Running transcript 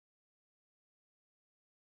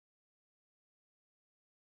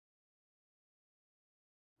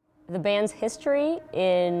The band's history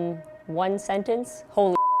in one sentence,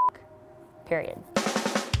 holy period.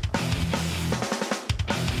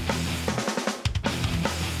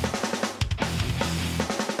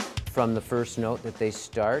 From the first note that they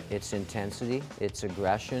start, it's intensity, it's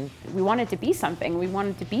aggression. We wanted to be something. We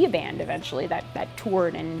wanted to be a band eventually that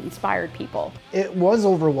toured and inspired people. It was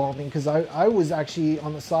overwhelming because I was actually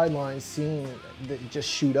on the sidelines seeing it just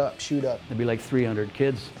shoot up. There'd be like 300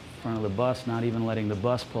 kids in front of the bus, not even letting the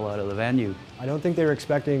bus pull out of the venue. I don't think they were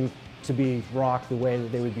expecting to be rocked the way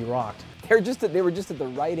that they would be rocked. They were just at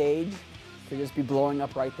the right age to just be blowing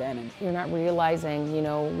up right then. And You're not realizing,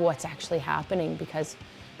 what's actually happening because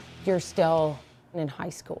you're still in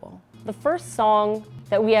high school. The first song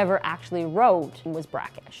that we ever actually wrote was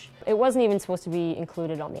Brackish. It wasn't even supposed to be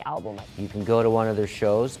included on the album. You can go to one of their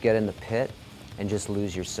shows, get in the pit, and just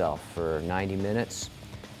lose yourself for 90 minutes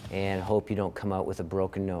and hope you don't come out with a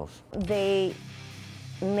broken nose. They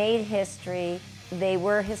made history, they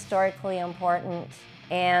were historically important,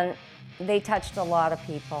 and they touched a lot of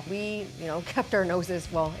people. We, kept our noses,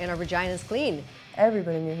 and our vaginas clean.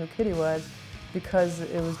 Everybody knew who Kittie was because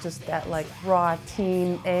it was just that raw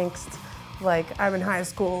teen angst, I'm in high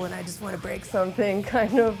school and I just want to break something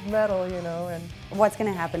kind of metal, and what's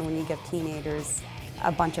going to happen when you give teenagers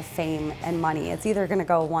a bunch of fame and money? It's either going to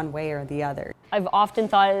go one way or the other. I've often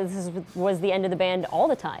thought this was the end of the band all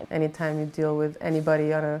the time. Anytime you deal with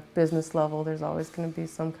anybody on a business level, there's always going to be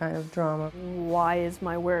some kind of drama. Why is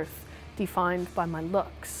my worth defined by my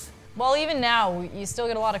looks? Well, even now, you still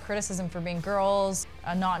get a lot of criticism for being girls,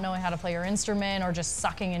 not knowing how to play your instrument, or just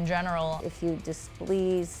sucking in general. If you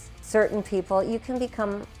displease certain people, you can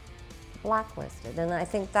become blacklisted, and I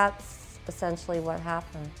think that's essentially what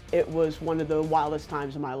happened. It was one of the wildest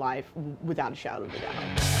times of my life, without a shadow of a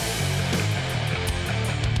doubt.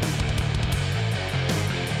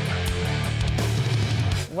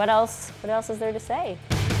 What else is there to say?